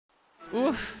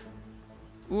Oof.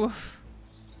 Oof.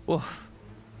 Oof.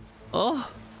 Oh,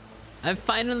 I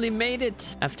finally made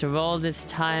it. After all this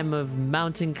time of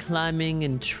mountain climbing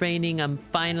and training, I'm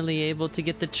finally able to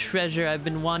get the treasure I've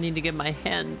been wanting to get my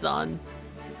hands on.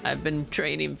 I've been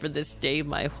training for this day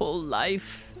my whole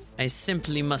life. I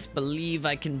simply must believe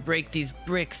I can break these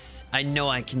bricks. I know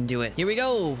I can do it. Here we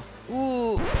go.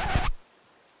 Ooh.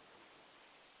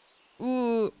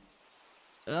 Ooh.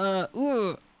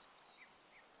 Ooh.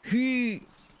 He.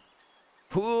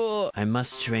 I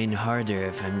must train harder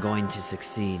if I'm going to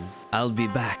succeed. I'll be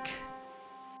back.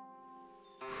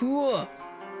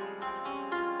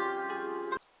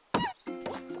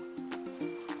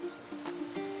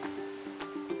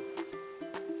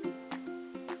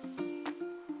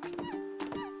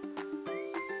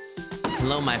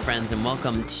 Hello my friends, and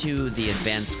welcome to the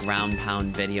advanced ground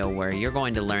pound video where you're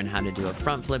going to learn how to do a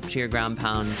front flip to your ground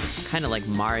pound, kind of like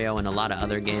Mario and a lot of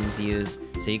other games use,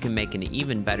 so you can make an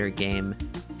even better game.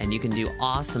 And you can do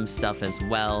awesome stuff as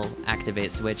well,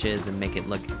 activate switches and make it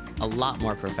look a lot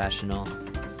more professional.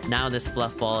 Now this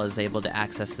Fluffball is able to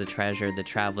access the treasure the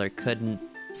traveler couldn't.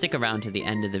 Stick around to the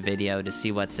end of the video to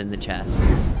see what's in the chest.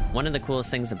 One of the coolest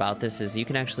things about this is you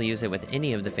can actually use it with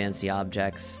any of the fancy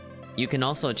objects. You can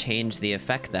also change the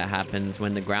effect that happens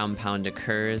when the ground pound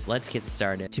occurs. Let's get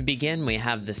started. To begin, we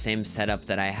have the same setup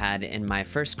that I had in my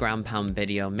first ground pound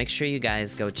video. Make sure you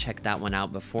guys go check that one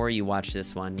out before you watch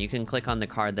this one. You can click on the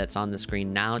card that's on the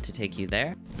screen now to take you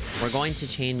there. We're going to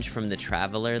change from the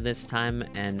traveler this time,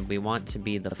 and we want to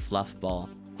be the Fluffball.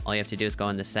 All you have to do is go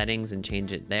in the settings and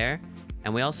change it there.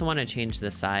 And we also want to change the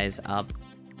size up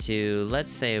to,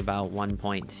 let's say, about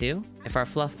 1.2. If our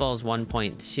Fluffball is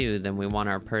 1.2, then we want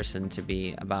our person to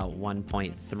be about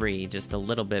 1.3, just a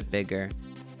little bit bigger.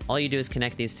 All you do is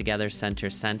connect these together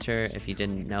center, if you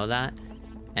didn't know that.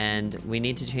 And we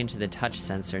need to change the touch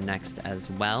sensor next as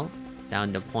well,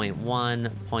 down to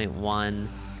 0.1, 0.1,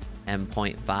 and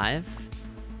 0.5.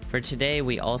 For today,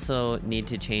 we also need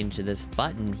to change this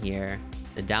button here,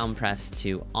 the down press,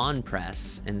 to on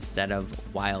press instead of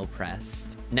while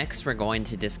pressed. Next, we're going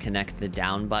to disconnect the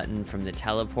down button from the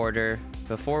teleporter.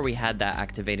 Before we had that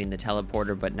activating the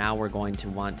teleporter, but now we're going to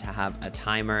want to have a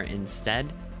timer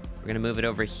instead. We're going to move it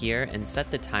over here and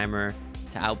set the timer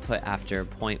to output after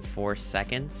 0.4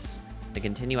 seconds. The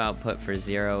continue output for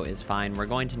 0 is fine. We're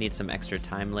going to need some extra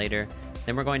time later.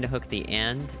 Then we're going to hook the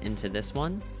AND into this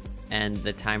one, and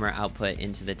the timer output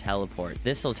into the teleport.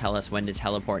 This will tell us when to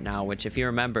teleport now, which if you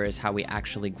remember is how we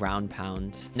actually ground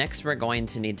pound. Next, we're going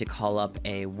to need to call up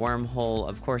a wormhole.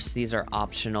 Of course, these are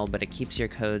optional, but it keeps your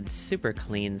code super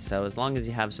clean, so as long as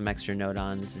you have some extra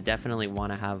node-ons, definitely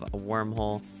want to have a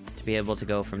wormhole to be able to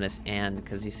go from this AND,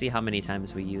 because you see how many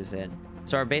times we use it.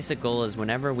 So our basic goal is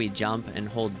whenever we jump and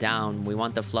hold down, we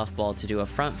want the Fluffball to do a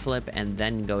front flip and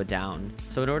then go down.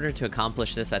 So in order to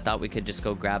accomplish this, I thought we could just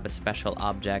go grab a special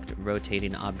object,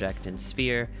 rotating object and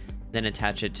sphere, then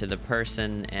attach it to the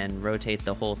person and rotate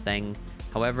the whole thing.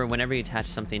 However, whenever you attach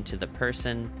something to the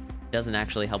person, it doesn't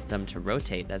actually help them to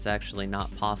rotate. That's actually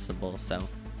not possible. So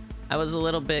I was a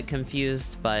little bit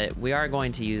confused, but we are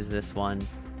going to use this one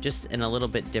just in a little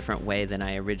bit different way than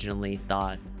I originally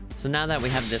thought. So now that we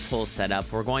have this whole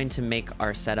setup, we're going to make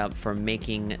our setup for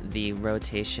making the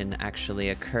rotation actually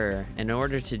occur. In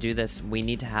order to do this, we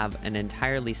need to have an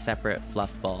entirely separate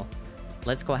Fluffball.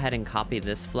 Let's go ahead and copy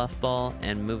this Fluffball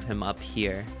and move him up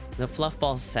here. The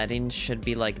Fluffball settings should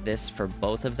be like this for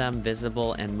both of them,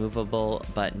 visible and movable,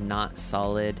 but not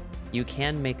solid. You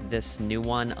can make this new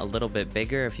one a little bit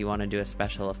bigger if you want to do a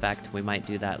special effect. We might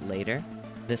do that later.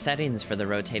 The settings for the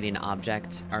rotating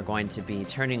object are going to be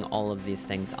turning all of these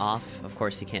things off. Of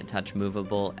course, you can't touch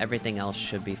movable. Everything else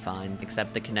should be fine,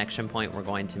 except the connection point we're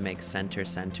going to make center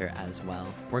as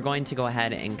well. We're going to go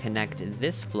ahead and connect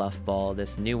this Fluffball,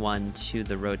 this new one, to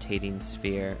the rotating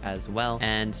sphere as well,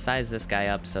 and size this guy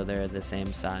up so they're the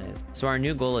same size. So our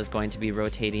new goal is going to be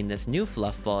rotating this new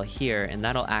Fluffball here, and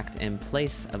that'll act in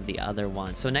place of the other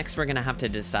one. So next we're gonna have to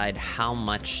decide how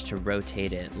much to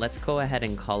rotate it. Let's go ahead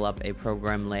and call up a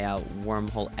program layout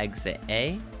wormhole exit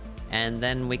A, and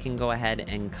then we can go ahead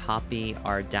and copy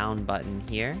our down button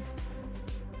here.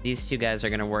 These two guys are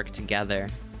going to work together.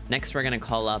 Next, we're going to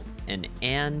call up an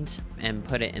and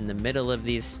put it in the middle of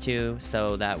these two,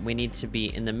 so that we need to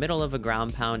be in the middle of a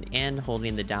ground pound and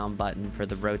holding the down button for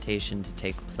the rotation to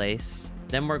take place.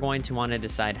 Then we're going to want to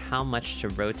decide how much to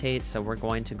rotate, so we're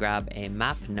going to grab a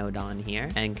map node on here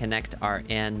and connect our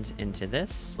and into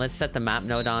this. Let's set the map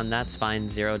node on, that's fine,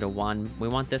 0 to 1. We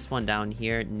want this one down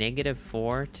here,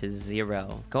 -4 to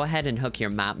 0. Go ahead and hook your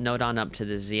map node on up to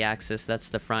the z-axis, that's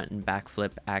the front and back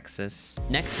flip axis.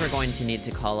 Next, we're going to need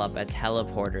to call up a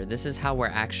teleporter. This is how we're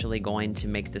actually going to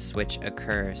make the switch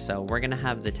occur. So we're gonna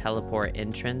have the teleport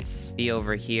entrance be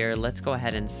over here. Let's go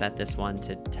ahead and set this one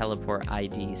to teleport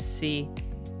ID C.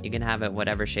 You can have it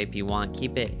whatever shape you want,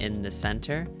 keep it in the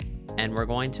center. And we're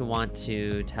going to want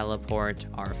to teleport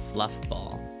our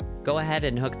Fluffball. Go ahead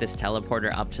and hook this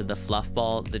teleporter up to the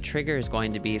Fluffball. The trigger is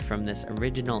going to be from this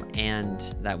original and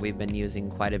that we've been using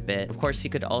quite a bit. Of course,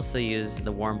 you could also use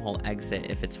the wormhole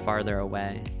exit if it's farther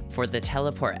away. For the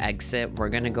teleport exit, we're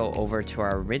gonna go over to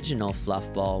our original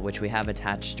Fluffball, which we have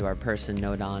attached to our person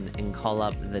node on, and call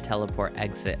up the teleport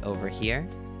exit over here.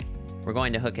 We're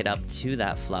going to hook it up to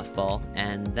that Fluffball,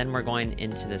 and then we're going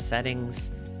into the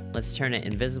settings. Let's turn it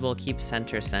invisible, keep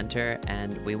center,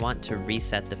 and we want to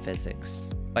reset the physics.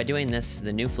 By doing this,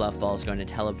 the new Fluffball is going to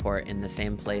teleport in the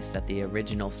same place that the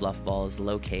original Fluffball is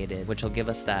located, which will give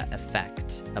us that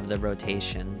effect of the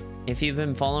rotation. If you've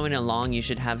been following along, you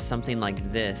should have something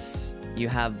like this. You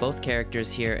have both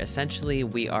characters here. Essentially,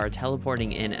 we are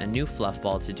teleporting in a new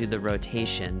Fluffball to do the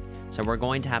rotation, so we're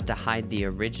going to have to hide the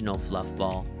original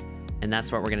Fluffball, and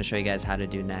that's what we're going to show you guys how to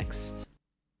do next.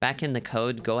 Back in the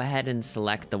code, go ahead and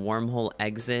select the wormhole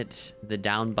exit, the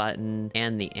down button,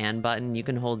 and the and button. You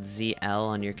can hold ZL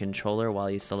on your controller while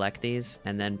you select these,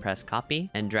 and then press copy,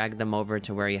 and drag them over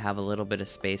to where you have a little bit of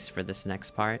space for this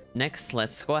next part. Next,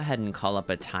 let's go ahead and call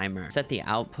up a timer. Set the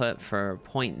output for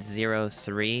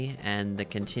 0.03, and the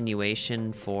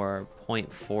continuation for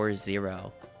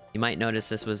 0.40. You might notice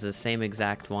this was the same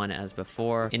exact one as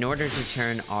before. In order to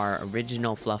turn our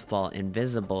original Fluffball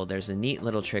invisible, there's a neat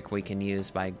little trick we can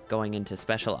use by going into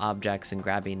special objects and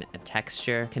grabbing a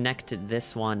texture. Connect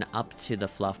this one up to the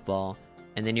Fluffball,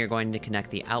 and then you're going to connect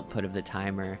the output of the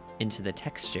timer into the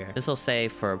texture. This will say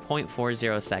for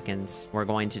 0.40 seconds, we're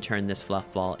going to turn this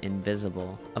Fluffball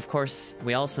invisible. Of course,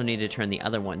 we also need to turn the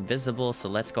other one visible, so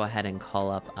let's go ahead and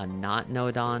call up a not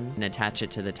node on and attach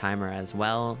it to the timer as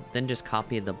well. Then just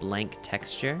copy the blank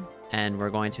texture, and we're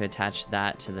going to attach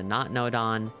that to the not node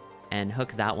on and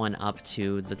hook that one up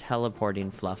to the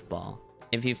teleporting Fluffball.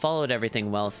 If you followed everything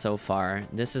well so far,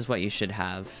 this is what you should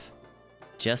have.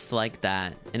 Just like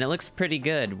that. And it looks pretty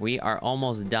good. We are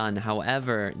almost done.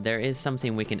 However, there is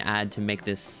something we can add to make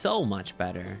this so much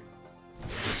better.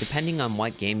 Depending on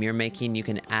what game you're making, you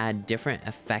can add different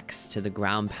effects to the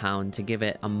ground pound to give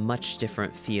it a much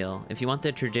different feel. If you want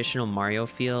the traditional Mario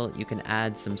feel, you can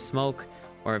add some smoke,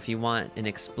 or if you want an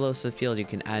explosive feel, you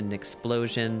can add an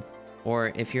explosion,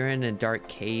 or if you're in a dark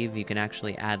cave, you can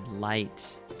actually add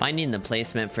light. Finding the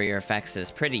placement for your effects is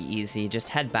pretty easy. Just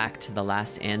head back to the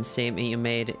last and statement you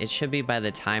made. It should be by the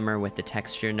timer with the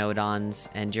texture node-ons,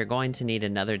 and you're going to need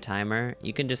another timer.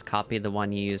 You can just copy the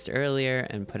one you used earlier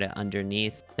and put it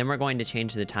underneath. Then we're going to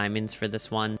change the timings for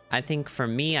this one. I think for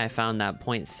me, I found that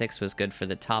 0.6 was good for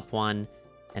the top one,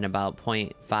 and about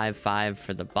 0.55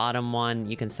 for the bottom one.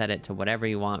 You can set it to whatever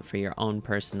you want for your own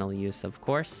personal use, of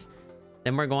course.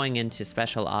 Then we're going into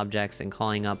special objects and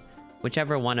calling up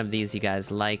whichever one of these you guys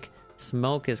like.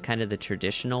 Smoke is kind of the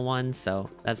traditional one,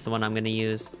 so that's the one I'm going to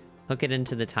use. Hook it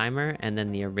into the timer, and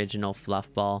then the original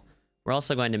Fluffball. We're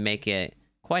also going to make it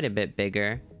quite a bit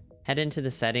bigger. Head into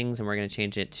the settings, and we're going to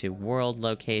change it to world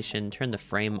location, turn the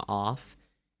frame off,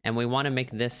 and we want to make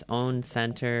this own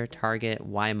center target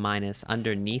Y-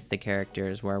 underneath the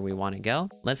characters where we want to go.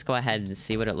 Let's go ahead and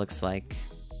see what it looks like.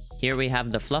 Here we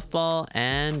have the Fluffball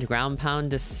and ground pound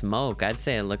to smoke. I'd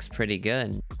say it looks pretty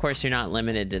good. Of course, you're not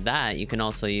limited to that. You can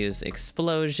also use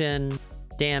explosion,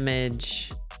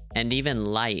 damage, and even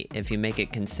light if you make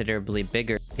it considerably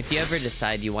bigger. If you ever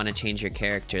decide you want to change your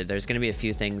character, there's going to be a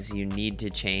few things you need to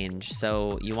change.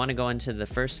 So you want to go into the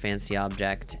first fancy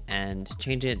object and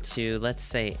change it to, let's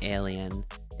say, alien.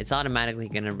 It's automatically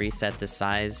going to reset the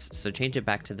size, so change it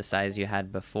back to the size you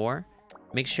had before.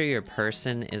 Make sure your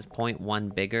person is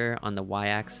 0.1 bigger on the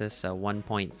y-axis, so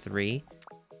 1.3.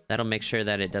 That'll make sure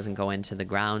that it doesn't go into the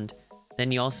ground.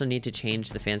 Then you also need to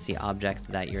change the fancy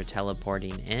object that you're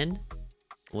teleporting in.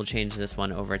 We'll change this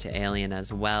one over to alien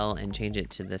as well and change it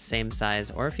to the same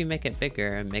size, or if you make it bigger,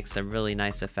 it makes a really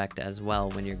nice effect as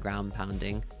well when you're ground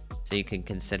pounding, so you can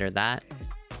consider that.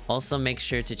 Also make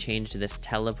sure to change this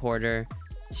teleporter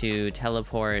to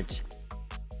teleport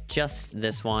just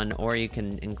this one, or you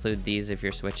can include these if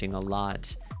you're switching a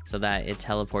lot so that it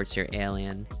teleports your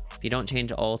alien. If you don't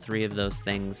change all three of those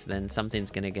things, then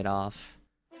something's gonna get off.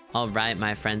 Alright,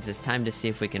 my friends, it's time to see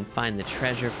if we can find the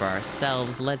treasure for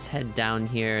ourselves. Let's head down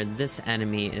here. This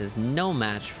enemy is no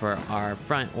match for our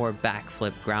front or back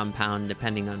flip ground pound,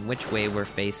 depending on which way we're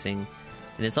facing.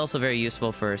 And it's also very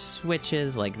useful for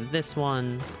switches like this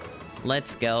one.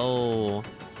 Let's go.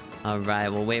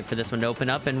 Alright, we'll wait for this one to open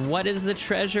up. And what is the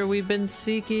treasure we've been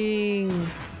seeking?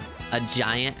 A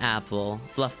giant apple.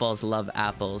 Fluffballs love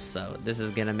apples, so this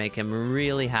is gonna make him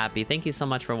really happy. Thank you so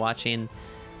much for watching.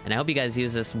 And I hope you guys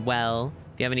use this well.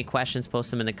 If you have any questions,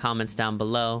 post them in the comments down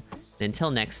below. And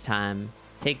until next time,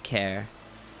 take care,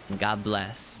 and God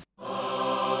bless.